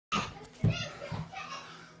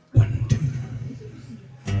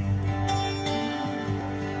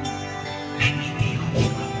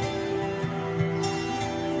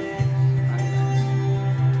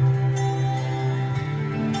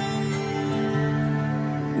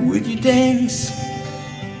Would you dance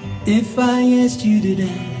if I asked you to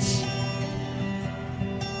dance?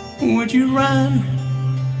 Would you run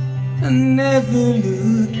and never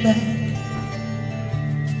look back?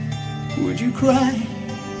 Would you cry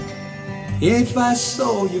if I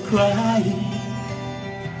saw you crying?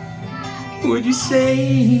 Would you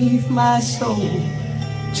save my soul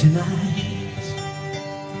tonight?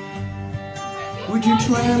 Would you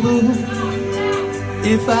tremble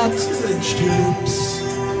if I touched your lips?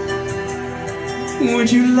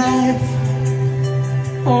 Would you laugh?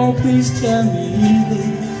 Oh, please tell me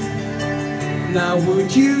this. Now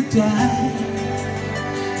would you die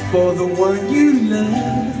for the one you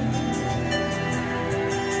love?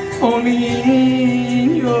 Only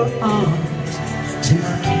in your arms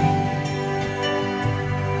tonight.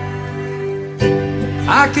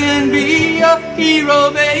 I can be your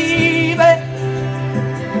hero, baby.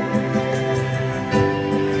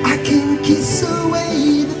 I can kiss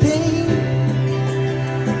away the pain.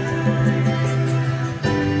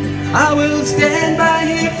 I will stand by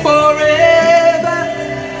you forever.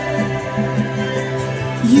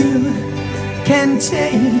 You can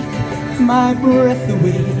take my breath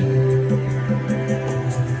away.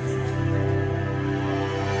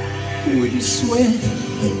 Would you swear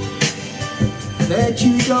that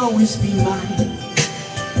you'd always be mine?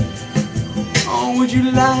 Or would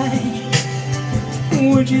you lie?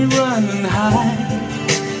 Would you run and hide?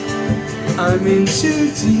 I'm in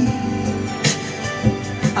too deep,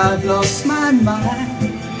 I've lost my mind.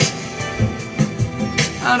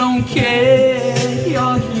 I don't care,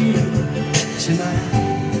 you're here tonight.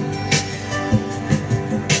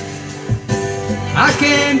 I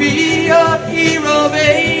can be your hero,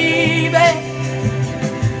 baby.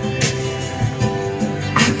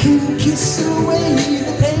 I can kiss away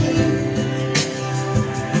the pain.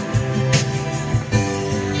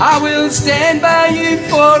 I will stand by you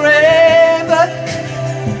forever.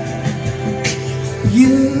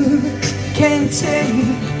 You can take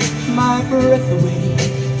my breath away.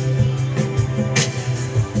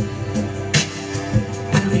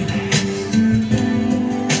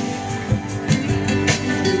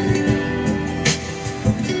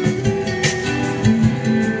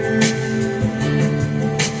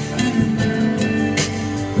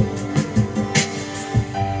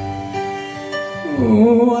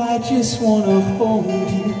 Oh, I just wanna hold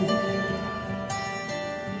you.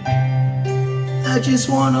 I just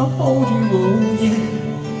wanna hold you, oh yeah.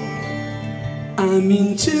 I'm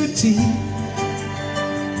in too deep,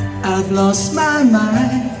 I've lost my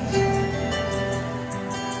mind.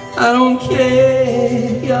 I don't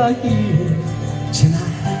care, you're here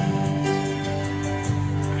tonight.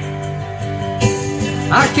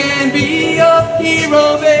 I can be your hero,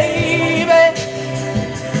 baby.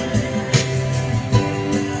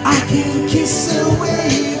 I can kiss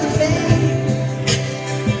away the pain.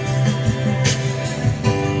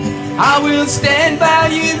 I will stand by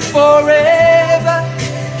you forever.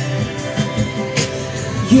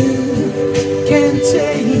 You can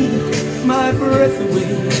take my breath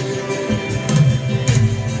away.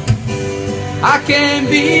 I can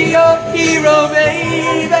be your hero,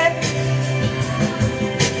 baby.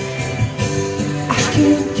 I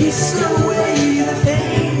can kiss away